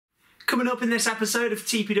Coming up in this episode of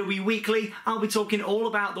TPW Weekly, I'll be talking all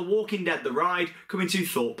about The Walking Dead The Ride coming to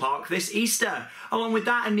Thorpe Park this Easter. Along with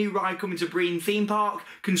that, a new ride coming to Breen Theme Park,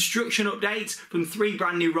 construction updates from 3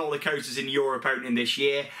 brand new roller coasters in Europe opening this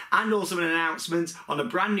year, and also an announcement on a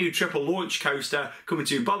brand new triple launch coaster coming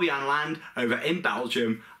to Bobbejaanland over in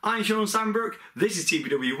Belgium. I'm Sean Sandbrook, this is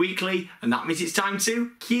TPW Weekly, and that means it's time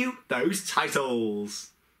to cue those titles.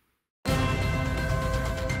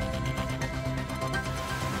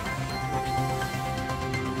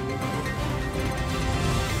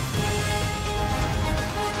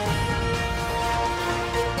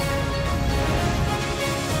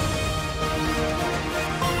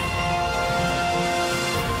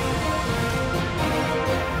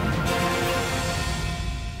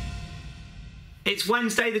 It's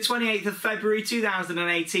Wednesday the 28th of February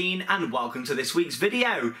 2018 and welcome to this week's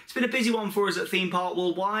video. It's been a busy one for us at Theme Park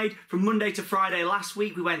Worldwide. From Monday to Friday last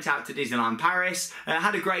week we went out to Disneyland Paris,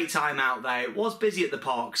 had a great time out there. It was busy at the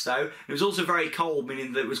parks though. It was also very cold,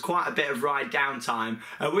 meaning that it was quite a bit of ride downtime.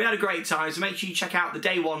 We had a great time, so make sure you check out the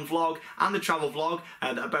Day 1 vlog and the travel vlog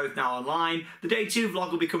that are both now online. The Day 2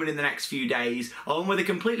 vlog will be coming in the next few days, along with a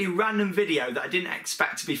completely random video that I didn't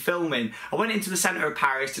expect to be filming. I went into the centre of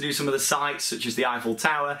Paris to do some of the sights such as the Eiffel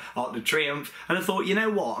Tower, Arc de Triomphe, and I thought, you know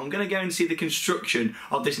what, I'm going to go and see the construction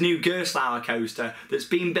of this new Gerstlauer coaster that's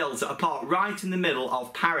been built at a park right in the middle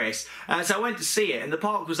of Paris. So I went to see it and the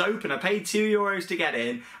park was open. I paid €2 to get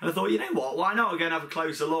in and I thought, you know what, why not? I'll go and have a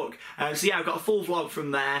closer look. So yeah, I've got a full vlog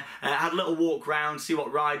from there, had a little walk around, see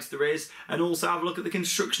what rides there is, and also have a look at the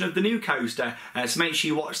construction of the new coaster. So make sure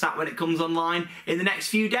you watch that when it comes online in the next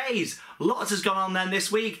few days. Lots has gone on then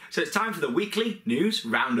this week, so it's time for the weekly news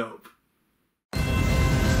roundup.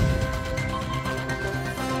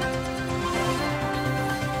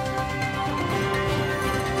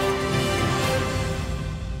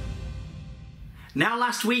 Now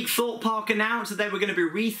last week Thorpe Park announced that they were going to be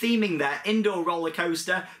retheming their indoor roller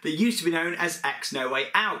coaster that used to be known as X No Way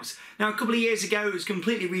Out. Now a couple of years ago it was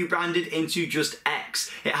completely rebranded into just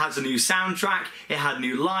X. It has a new soundtrack, it had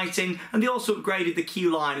new lighting, and they also upgraded the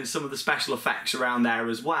queue line and some of the special effects around there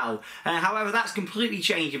as well. However, that's completely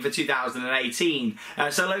changing for 2018.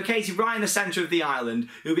 So located right in the centre of the island,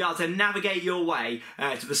 you'll be able to navigate your way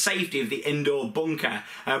to the safety of the indoor bunker.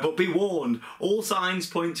 But be warned, all signs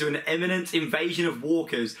point to an imminent invasion of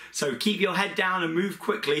walkers, so keep your head down and move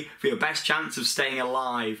quickly for your best chance of staying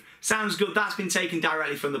alive. Sounds good. That's been taken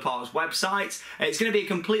directly from the park's website. It's going to be a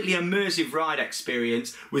completely immersive ride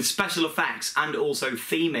experience with special effects and also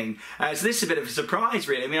theming. So this is a bit of a surprise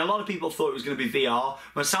really. I mean, a lot of people thought it was going to be VR,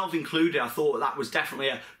 myself included. I thought that was definitely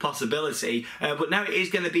a possibility, but now it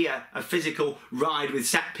is going to be a physical ride with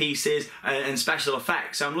set pieces and special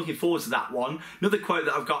effects, so I'm looking forward to that one. Another quote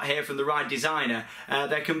that I've got here from the ride designer,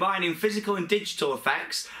 they're combining physical and digital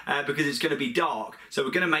effects because it's going to be dark, so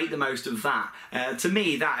we're going to make the most of that. To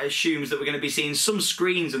me, that assumes that we're going to be seeing some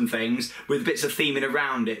screens and things with bits of theming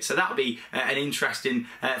around it, so that'll be an interesting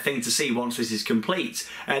thing to see once this is complete.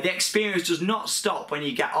 The experience does not stop when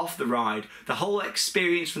you get off the ride. The whole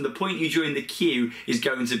experience from the point you join the queue is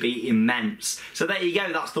going to be immense. So there you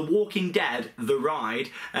go, that's The Walking Dead The Ride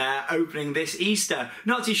opening this Easter.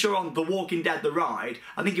 Not too sure on The Walking Dead The Ride.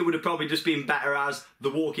 I think it would have probably just been better as The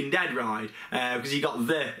Walking Dead Ride because you got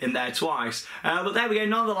the in there twice. But there we go,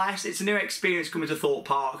 nonetheless, it's a new experience coming to Thorpe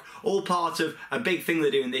Park, all part of a big thing they're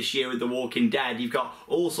doing this year with The Walking Dead. You've got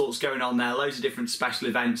all sorts going on there, loads of different special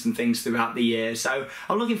events and things throughout the year, so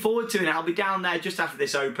I'm looking forward to it. I'll be down there just after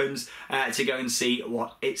this opens to go and see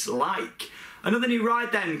what it's like. Another new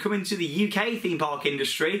ride then coming to the UK theme park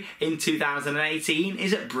industry in 2018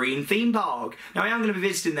 is at Breen Theme Park. Now I am going to be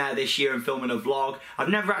visiting there this year and filming a vlog. I've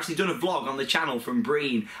never actually done a vlog on the channel from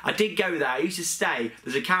Breen. I did go there, I used to stay,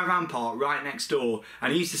 there's a caravan park right next door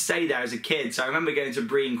and I used to stay there as a kid, so I remember going to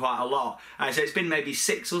Breen quite a lot. So it's been maybe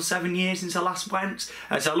 6 or 7 years since I last went,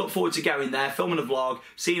 so I look forward to going there, filming a vlog,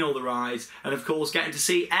 seeing all the rides, and of course getting to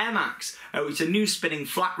see Air Max, which is a new spinning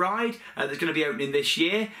flat ride that's going to be opening this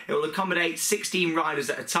year. It will accommodate 16 riders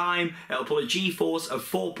at a time, it'll pull a G-force of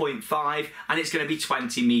 4.5 and it's going to be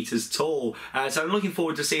 20 metres tall. So I'm looking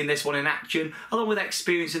forward to seeing this one in action, along with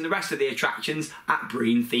experiencing the rest of the attractions at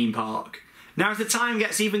Breen Theme Park. Now as the time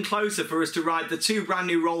gets even closer for us to ride the 2 brand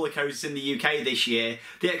new roller coasters in the UK this year,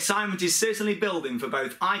 the excitement is certainly building for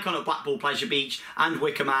both Icon at Blackpool Pleasure Beach and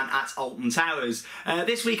Wicker at Alton Towers.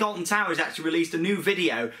 This week Alton Towers actually released a new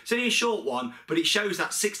video. It's only a short one, but it shows that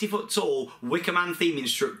 60-foot tall Wicker theming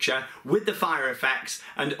structure with the fire effects,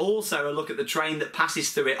 and also a look at the train that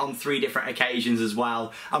passes through it on 3 different occasions as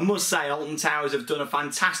well. I must say Alton Towers have done a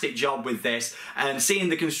fantastic job with this, and seeing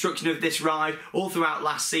the construction of this ride all throughout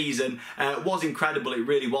last season was incredible, it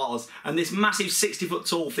really was. And this massive 60-foot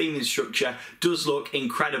tall theming structure does look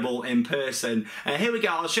incredible in person. Here we go,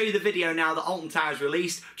 I'll show you the video now that Alton Towers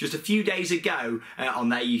released just a few days ago on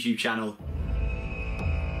their YouTube channel.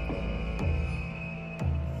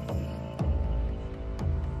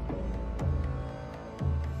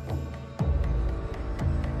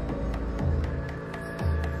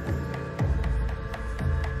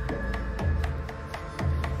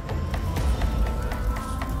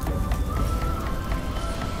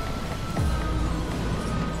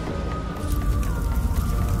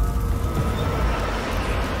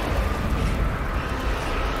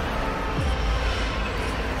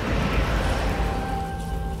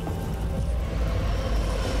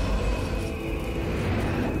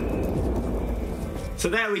 So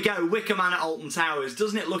there we go, Wicker Man at Alton Towers.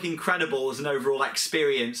 Doesn't it look incredible as an overall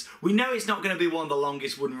experience? We know it's not going to be one of the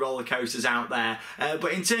longest wooden roller coasters out there,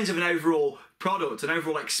 but in terms of an overall product, an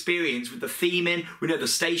overall experience with the theming, we know the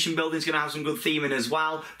station building's going to have some good theming as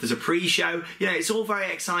well. There's a pre-show, you know, it's all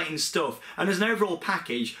very exciting stuff. And as an overall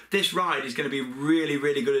package, this ride is going to be a really,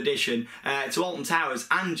 really good addition to Alton Towers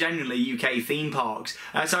and generally UK theme parks.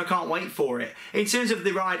 So I can't wait for it. In terms of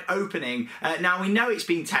the ride opening, now we know it's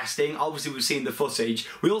been testing. Obviously, we've seen the footage.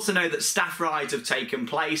 We also know that staff rides have taken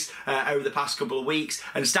place over the past couple of weeks,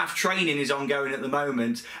 and staff training is ongoing at the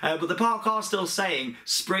moment. But the park are still saying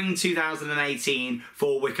spring 2018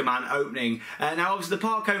 for Wicker Man opening. Now obviously the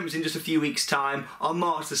park opens in just a few weeks time on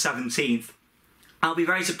March the 17th. I'll be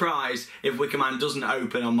very surprised if Wicker Man doesn't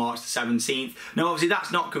open on March the 17th. Now obviously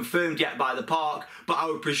that's not confirmed yet by the park, but I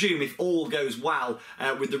would presume if all goes well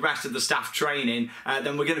with the rest of the staff training,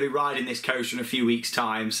 then we're going to be riding this coaster in a few weeks'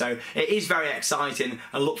 time. So it is very exciting,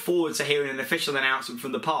 and look forward to hearing an official announcement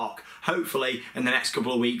from the park, hopefully in the next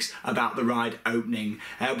couple of weeks, about the ride opening.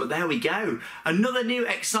 But there we go. Another new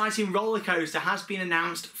exciting roller coaster has been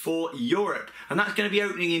announced for Europe, and that's going to be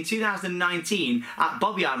opening in 2019 at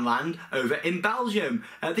Bobbejaanland over in Belgium.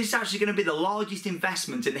 This is actually going to be the largest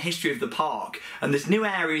investment in the history of the park, and this new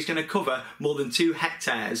area is going to cover more than 2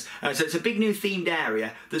 hectares. So it's a big new themed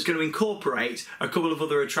area that's going to incorporate a couple of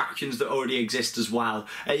other attractions that already exist as well.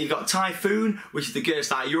 You've got Typhoon, which is the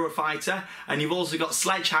Gersteiger Eurofighter, and you've also got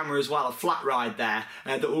Sledgehammer as well, a flat ride there,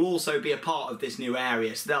 that will also be a part of this new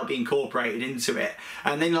area, so they'll be incorporated into it.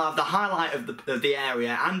 And then you'll have the highlight of the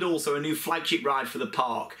area, and also a new flagship ride for the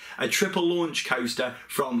park, a triple launch coaster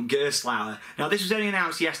from Gersteiger. Now this was only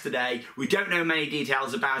announced yesterday. We don't know many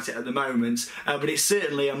details about it at the moment, but it's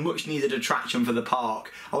certainly a much needed attraction for the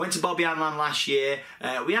park. I went to Bobbejaanland last year.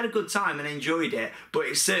 We had a good time and enjoyed it, but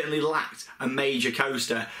it certainly lacked a major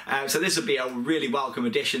coaster. So this will be a really welcome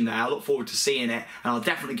addition there. I look forward to seeing it, and I'll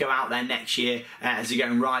definitely go out there next year to go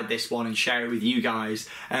and ride this one and share it with you guys.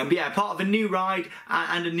 But yeah, part of a new ride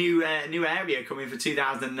and a new area coming for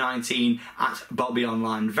 2019 at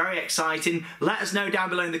Bobbejaanland. Very exciting. Let us know down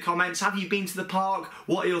below in the comments. Have you been to the park?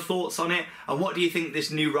 What are your thoughts on it? And what do you think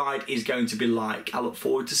this new ride is going to be like? I look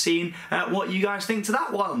forward to seeing what you guys think to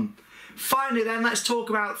that one. Finally then, let's talk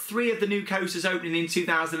about 3 of the new coasters opening in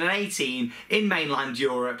 2018 in mainland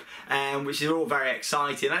Europe, which are all very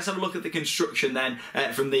exciting. Let's have a look at the construction then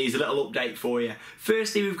from these, a little update for you.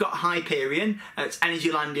 Firstly, we've got Hyperion at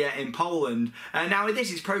Energylandia in Poland. Now with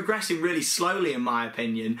this, it's progressing really slowly in my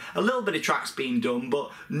opinion. A little bit of track's been done,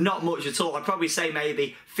 but not much at all. I'd probably say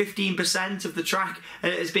maybe 15% of the track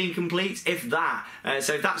has been complete, if that.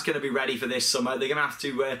 So if that's going to be ready for this summer, they're going to have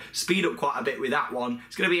to speed up quite a bit with that one.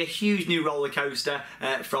 It's going to be a huge new roller coaster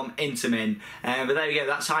from Intamin. But there we go,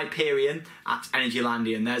 that's Hyperion at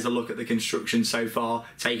Energylandia, and there's a look at the construction so far,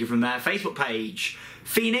 taken from their Facebook page.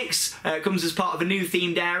 Fenix comes as part of a new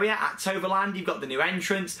themed area at Toverland. You've got the new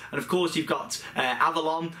entrance, and of course you've got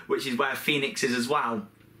Avalon, which is where Fenix is as well.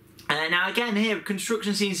 Now again here,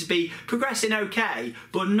 construction seems to be progressing okay,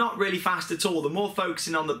 but not really fast at all. They're more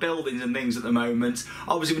focusing on the buildings and things at the moment.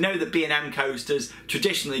 Obviously we know that B&M coasters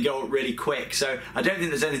traditionally go up really quick, so I don't think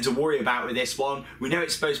there's anything to worry about with this one. We know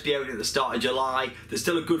it's supposed to be open at the start of July. There's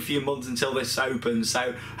still a good few months until this opens,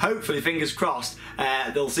 so hopefully, fingers crossed,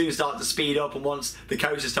 they'll soon start to speed up, and once the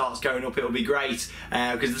coaster starts going up it'll be great,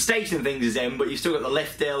 because the station and things is in, but you've still got the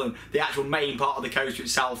lift hill and the actual main part of the coaster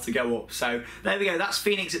itself to go up. So there we go, that's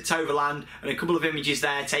Fenix at Toverland, and a couple of images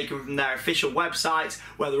there taken from their official website,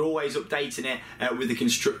 where they're always updating it with the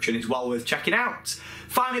construction. It's well worth checking out.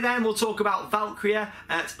 Finally then, we'll talk about Valkyria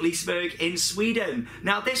at Liseberg in Sweden.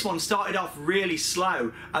 Now this one started off really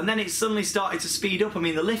slow, and then it suddenly started to speed up. I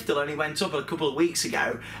mean, the lift hill only went up a couple of weeks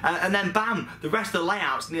ago, and then bam, the rest of the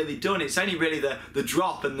layout's nearly done. It's only really the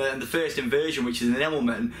drop and the first inversion, which is an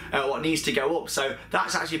Immelman, what needs to go up. So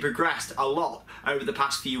that's actually progressed a lot over the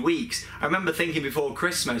past few weeks. I remember thinking before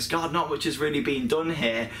Christmas, God, not much has really been done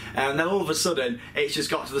here. And then all of a sudden, it's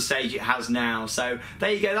just got to the stage it has now. So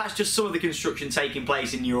there you go, that's just some of the construction taking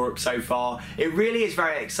place in Europe so far. It really is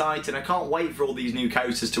very exciting. I can't wait for all these new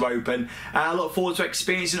coasters to open. I look forward to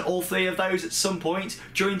experiencing all 3 of those at some point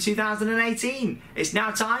during 2018. It's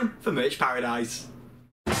now time for Merch Paradise.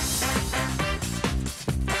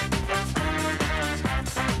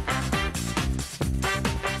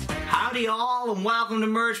 Howdy all and welcome to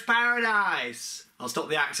Merch Paradise. I'll stop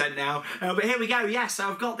the accent now, but here we go. Yes,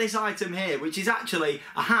 I've got this item here, which is actually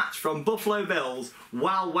a hat from Buffalo Bill's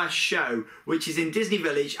Wild West show, which is in Disney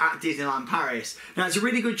Village at Disneyland Paris. Now, it's a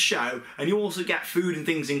really good show, and you also get food and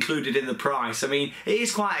things included in the price. I mean, it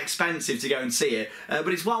is quite expensive to go and see it, but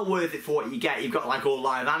it's well worth it for what you get. You've got like all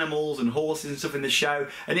live animals and horses and stuff in the show,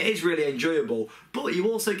 and it is really enjoyable. But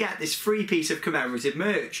you also get this free piece of commemorative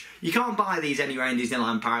merch. You can't buy these anywhere in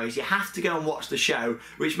Disneyland Paris. You have to go and watch the show,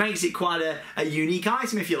 which makes it quite a unique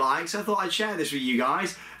item, if you like. So I thought I'd share this with you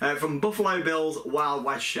guys from Buffalo Bill's Wild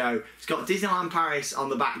West show. It's got Disneyland Paris on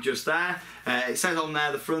the back just there. It says on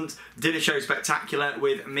there the front, Dinner Show Spectacular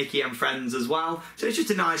with Mickey and Friends as well. So it's just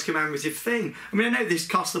a nice commemorative thing. I mean, I know this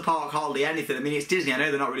costs the park hardly anything. I mean, it's Disney. I know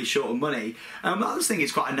they're not really short of money. But I just think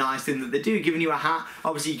it's quite a nice thing that they do, giving you a hat.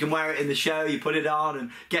 Obviously, you can wear it in the show, you put it on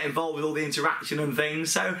and get involved with all the interaction and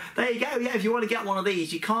things. So there you go. Yeah, if you want to get one of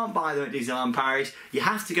these, you can't buy them at Disneyland Paris. You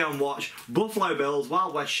have to go and watch Buffalo Bill's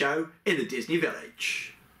Wild West show in the Disney Village.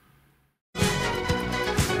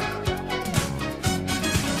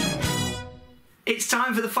 It's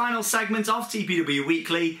time for the final segment of TPW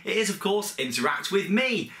Weekly. It is, of course, Interact With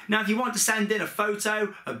Me. Now, if you want to send in a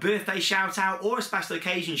photo, a birthday shout-out, or a special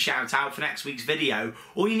occasion shout-out for next week's video,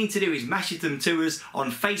 all you need to do is message them to us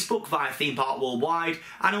on Facebook via Theme Park Worldwide,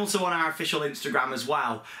 and also on our official Instagram as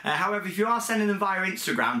well. However, if you are sending them via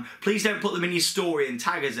Instagram, please don't put them in your story and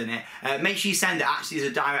tag us in it. Make sure you send it actually as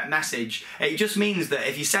a direct message. It just means that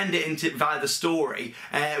if you send it via the story,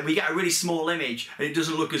 we get a really small image, and it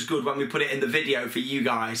doesn't look as good when we put it in the video for you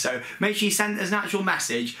guys. So make sure you send us an actual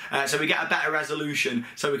message so we get a better resolution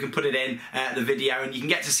so we can put it in the video and you can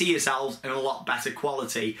get to see yourselves in a lot better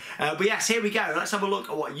quality. But yes, here we go. Let's have a look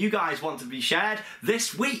at what you guys want to be shared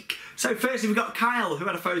this week. So firstly, we've got Kyle, who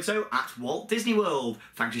had a photo at Walt Disney World.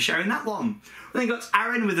 Thanks for sharing that one. We then got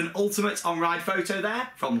Aaron with an ultimate on-ride photo there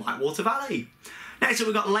from Lightwater Valley. Next up,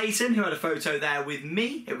 we've got Leighton, who had a photo there with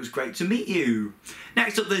me. It was great to meet you.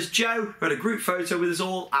 Next up, there's Joe, who had a group photo with us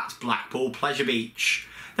all at Blackpool Pleasure Beach.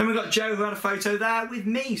 Then we've got Joe, who had a photo there with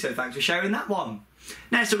me, so thanks for sharing that one.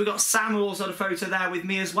 Next up, we've got Sam, who also had a photo there with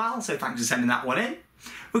me as well, so thanks for sending that one in.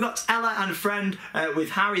 We've got Ella and a friend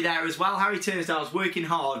with Harry there as well. Harry Turnstile's working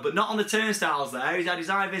hard, but not on the turnstiles there. He's had his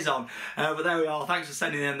eye-vis on. But there we are. Thanks for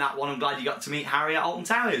sending in that one. I'm glad you got to meet Harry at Alton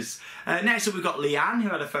Towers. Next up, we've got Leanne, who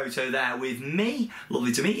had a photo there with me.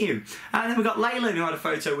 Lovely to meet you. And then we've got Layla, who had a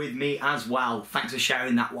photo with me as well. Thanks for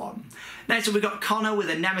sharing that one. Next up, we've got Connor with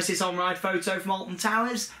a Nemesis on-ride photo from Alton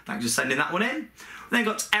Towers. Thanks for sending that one in. We then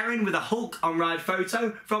got Erin with a Hulk on-ride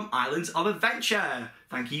photo from Islands of Adventure.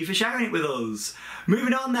 Thank you for sharing it with us.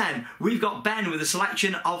 Moving on then, we've got Ben with a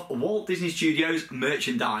selection of Walt Disney Studios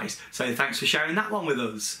merchandise. So thanks for sharing that one with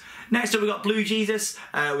us. Next up, we've got Blue Jesus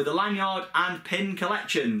with a lanyard and pin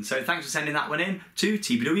collection. So thanks for sending that one in to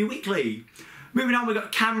TPW Weekly. Moving on, we've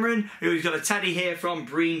got Cameron, who's got a teddy here from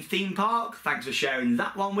Breen Theme Park. Thanks for sharing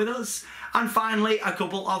that one with us. And finally, a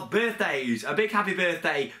couple of birthdays. A big happy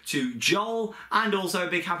birthday to Joel, and also a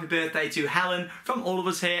big happy birthday to Helen from all of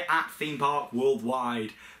us here at Theme Park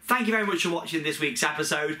Worldwide. Thank you very much for watching this week's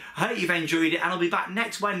episode. I hope you've enjoyed it, and I'll be back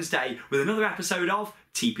next Wednesday with another episode of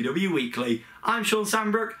TPW Weekly. I'm Sean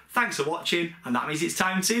Sandbrook, thanks for watching, and that means it's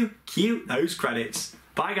time to cue those credits.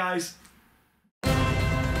 Bye guys.